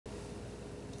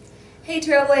Hey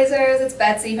Trailblazers, it's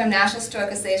Betsy from National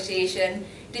Stroke Association.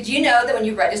 Did you know that when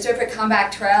you registered for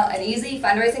Comeback Trail, an easy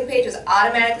fundraising page was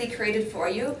automatically created for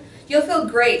you? You'll feel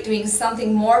great doing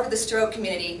something more for the stroke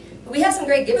community, but we have some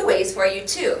great giveaways for you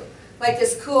too. Like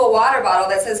this cool water bottle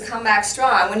that says Come Back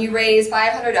Strong when you raise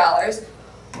 $500,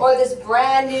 or this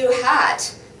brand new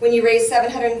hat when you raise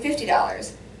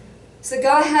 $750. So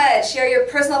go ahead, share your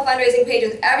personal fundraising page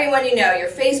with everyone you know, your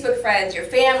Facebook friends, your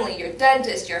family, your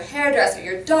dentist, your hairdresser,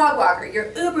 your dog walker,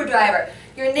 your Uber driver,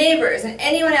 your neighbors, and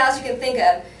anyone else you can think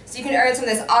of, so you can earn some of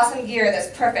this awesome gear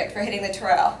that's perfect for hitting the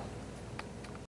trail.